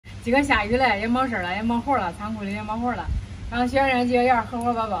今个下雨了，也忙事了，也忙活了，仓库里也忙活了。然后学生几个人合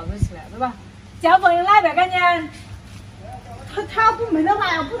伙把包子起来，对吧？江凤英来呗，赶紧。他要不闷的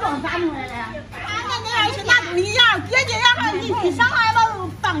话，要不装咋弄来了？那样是拿东西样，别这样你上海把都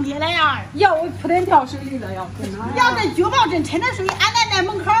放起来呀！要我扑点跳水里了，要在九堡镇趁着水，俺在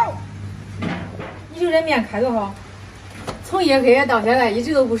门口。你说这面开多好？从1黑到现在一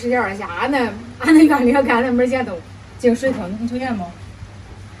直都不10二下，俺那院里干那门前都进水坑，你瞅见没？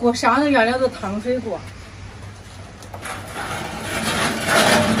给我上那院里都淌水过。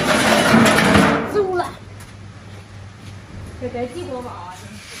走了，这该几多包啊？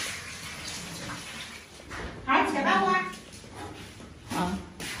还切吧我。啊，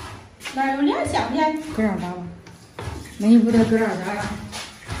那有2箱钱。搁这儿打吧，那你不得搁这儿打呀？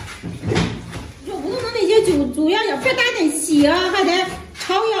肉不能那些就要别打那细啊，还得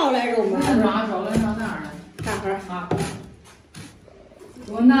炒药来肉嘛。妈烧了上哪儿了？大盒啊。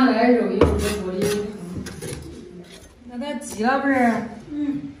我拿来肉一会儿给锅里有汤。那咱急了不是？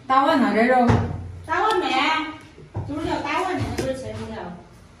打完了这肉。打完没？就是要打完的，那就是切成了。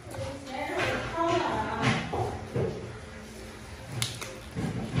好了啊。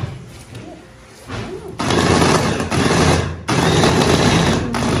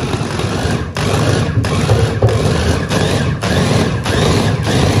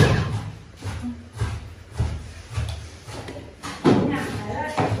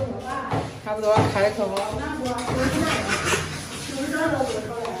差不多开口。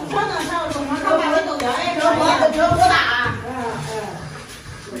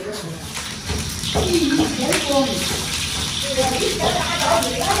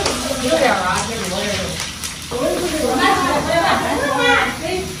有点啊，这多这个。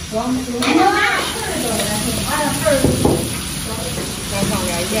再放点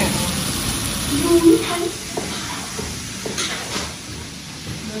盐啊。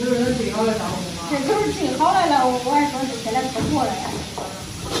这都是最好的招呼吗？这都是最好的了，我还说是现在不过来。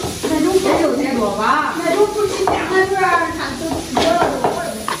那种这肉太多吧？那种不是那主要是看都吃了都味儿。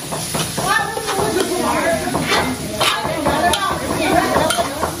我是不玩儿。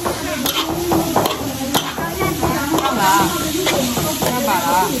上了，上班了。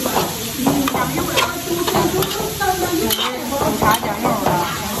差酱油了，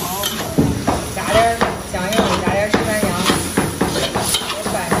加点酱油，加点十三香。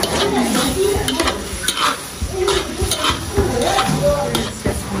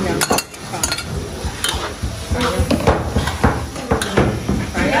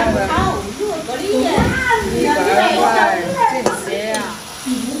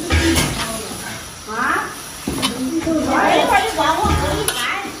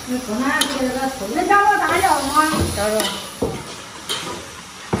能找我大料吗？找着。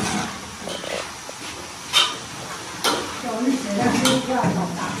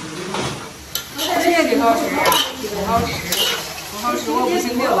这也得好吃呀，不好吃，不好吃我不姓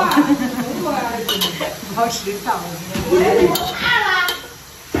刘。不好吃上不去。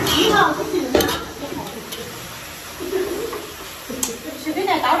是给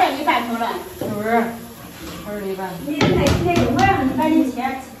那刀这一半出来。是不是？还是一半。你那我让你赶紧切。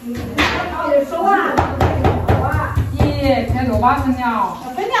手啊！咦，才多把分量。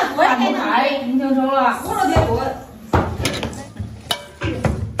分量多一点。你听说了？我说别多。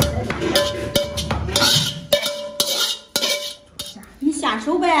你下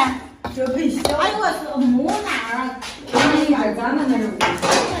手呗。这可以小。还有个是木那儿。咱们那是。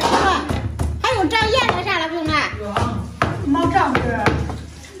还有长盐的啥了不用来？毛长是。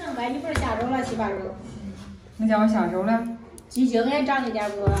弄呗，你不是下手了7、8手。那叫我下手了。鸡精也长一点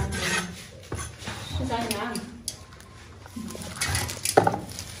个。13香。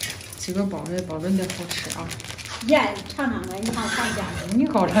这个包子你得好吃啊！盐尝尝呗，你看尝一下。你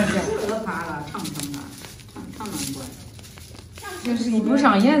好尝尝。这怕了，尝过。就是你不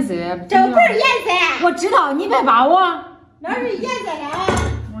上颜色。这不是颜色。我知道，你别把我。那是颜色的。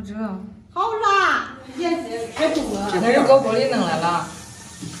我知道。好啦，颜色可重了。那是搁锅里弄来了。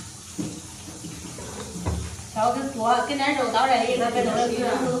烧跟多，跟那肉到这里了，别弄了鱼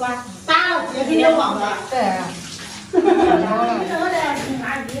吧。打，别给你忘了。对。我这样挺垃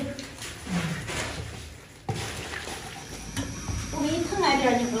圾。我给你腾来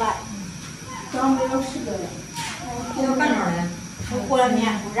点，你不来。刚没有10个人。我干啥呢？我和了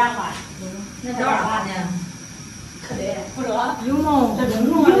面，不染吧？那叫啥呢？可对，不热。有毛。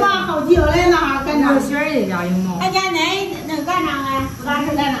有啊，好几个来呢，干啥？选人家有毛。俺家那干啥啊？不打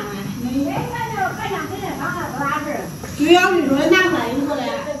事干啥啊？没干啥，干啥跟那啥还不打事。就要那种拿过来以后嘞，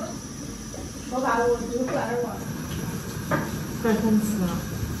我把我就过来我。这很吃了。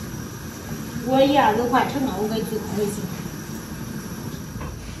我1、2都快成了，我给寄回去。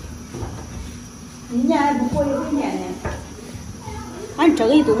今年还不过一回年呢。俺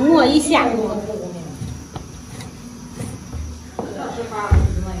蒸一顿磨一下。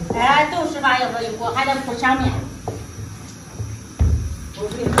哎，都18要不一锅，还得铺上面。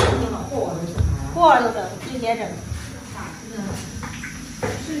锅都蒸，直接蒸。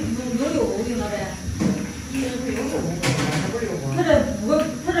是有油的那呗。他这不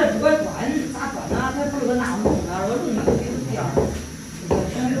管转咋转呢？他不是个那么弄的，我弄的就是这样。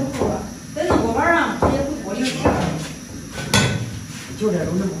全有口了，在那锅碗上直接回锅里煮。就这种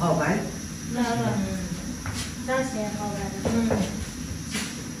那么好办。那咋先好办的？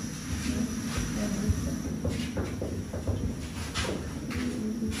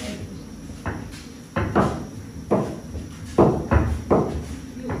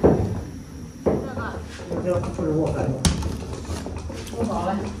这不是我干的。我好了。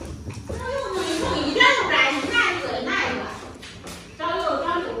一点都不占，你拿一个拿一个，找油找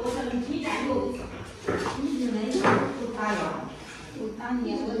油，可能你占油。你是那不打药，不打你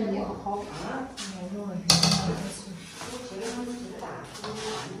我这就好啊。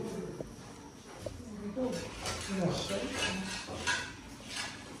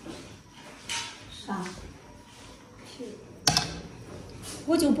啥？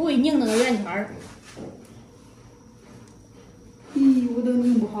我就不会拧那个圆圈儿。咦，我都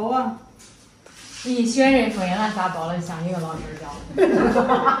拧不好啊！你学人说俺咋包了像一个老师教，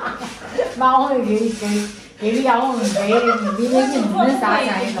马上就给李亚龙给李美静你们仨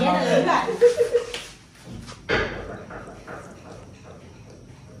像一个老师。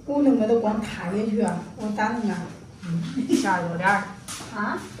我弄个都光塌下去啊！我咋弄啊？下多点儿。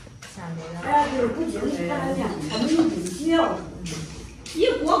啊？下多点儿。哎，对，不经意看见，他们有东西哦。一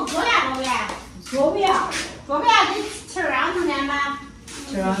锅锅呀，老板，做不要，做不要给气儿让弄点吧。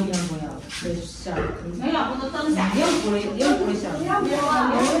这样一定不要，这下没要不都等下。硬铺的下去。要不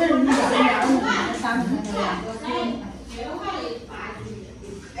啊，有人家那弄的啥弄的呀？哎，这个还得发进去。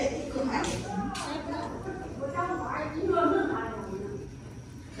哎，可快了。我想玩，你说能啥用？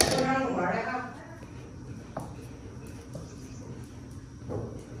我上玩来个。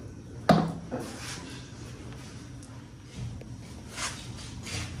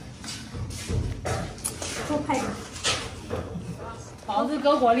多拍个。包子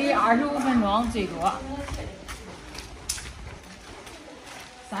搁锅里25分钟最多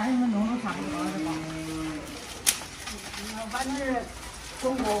，30分钟都差不多了，是吧？反正是滚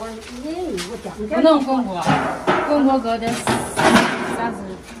锅，我讲不能滚锅，滚锅搁点啥子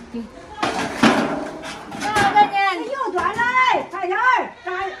顶。大哥你油端来，快点儿，咱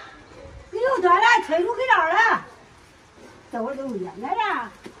给油端来，催出给这儿来。这会儿都腌来了。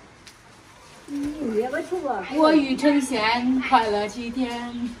你也不出啊！我欲成仙，快乐齐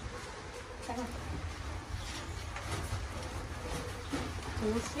天。这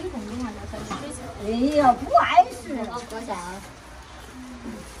个水桶的话，要看水色。哎呀，不碍事。搁下。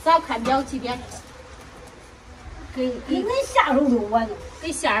早看表几点？给恁下手就完了。给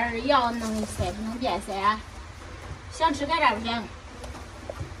馅儿要弄塞不能变塞啊？想吃盖啥不行？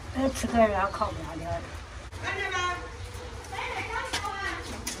吃盖啥靠不了点儿。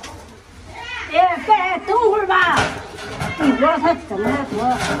哎，别等会儿吧，一会儿它蒸的多，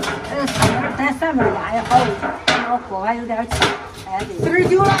上面带3分压也好一些，这锅还有点气。哎，对。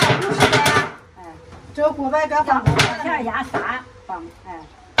49了，50了。哎，这个锅巴该放往前压3放，哎，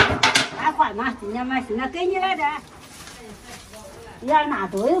再换嘛，今年嘛，现在给你来点。呀，那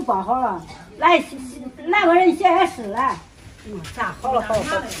都有包好了，来个人写写诗来。炸好了好了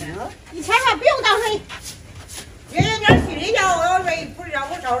好了。你千万不用倒水。也有点距离叫我要热，不是让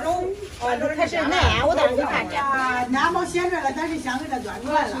我烧手。哦，这开始耐，我当时就看见。啊，那毛闲着了，但是香给它端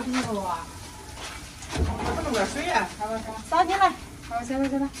出来了。不弄点水啊？扫起来。好，行了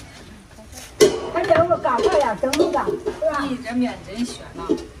行了。它这有个杠杆呀，整个杠，是吧？你这面真炫呐！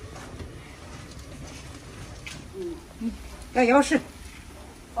要钥匙。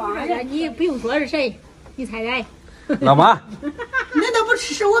你不用说是谁，你猜猜。老妈，那都不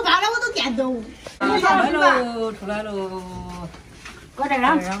吃，我扒了我都点走。出来喽，出来喽！搁这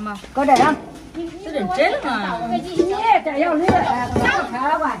上吧，搁这上。这认真嘛？你这要绿，哎，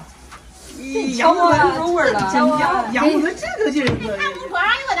快快！小我入味了，要不这个劲儿。看我桌上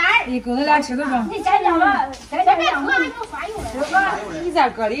有个袋儿，你给我俩吃个中。你先叫了，先叫了，我还有刷油的。吃吧，你再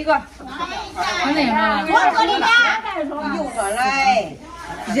搁里一个。我那个。我搁里边。又过来，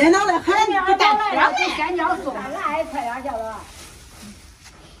热闹的很，不带让你先叫送来，快点叫了。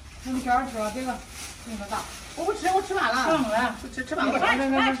你们这儿吃吧，别个那个大。我不吃，我吃饭了。上来，吃饭了。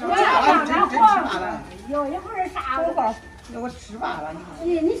真吃饭了。哟，也不是啥。我吃饭了，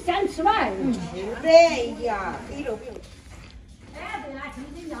你先吃吧。哎呀，给肉饼。哎，对了，听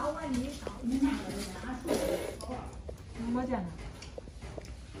听叫我。我见了。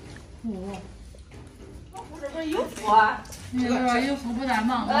这不是有福啊？那个有福不但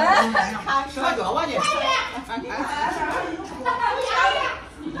忙，看吃个脚吧去。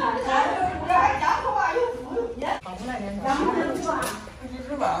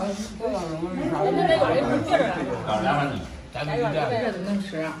这都能吃。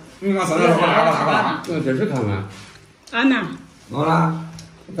你看上面说啥？这真是看看。俺呢？好了，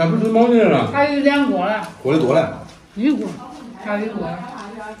咱不是毛巾了？还有2锅了。锅里多了。1锅，还有1锅。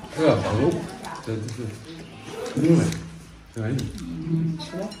这个好肉，这是明白，这玩意。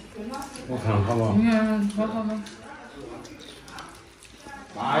吃。我看看好不好？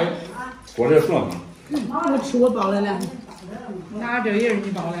好。哎，锅里说嘛。我吃过包的了。哪这也是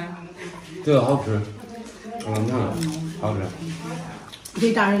你包的？这个好吃，我看看，好吃。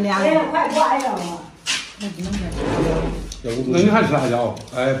这当然2个。那不能吃。那你还吃辣椒？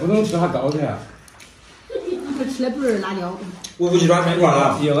哎，不能吃还糟践。这吃的不是辣椒。我不去抓水管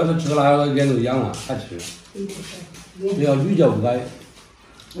了。第二个是吃辣椒，脸都痒了，还吃。这叫屡教不改。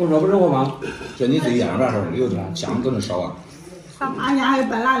我说不是我妈，这你自己腌着时候有的姜都能少啊。俺家还有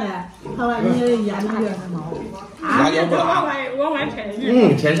半拉的，他把你腌那个。辣椒不辣。往外拆。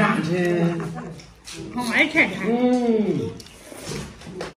添啥去？往外拆。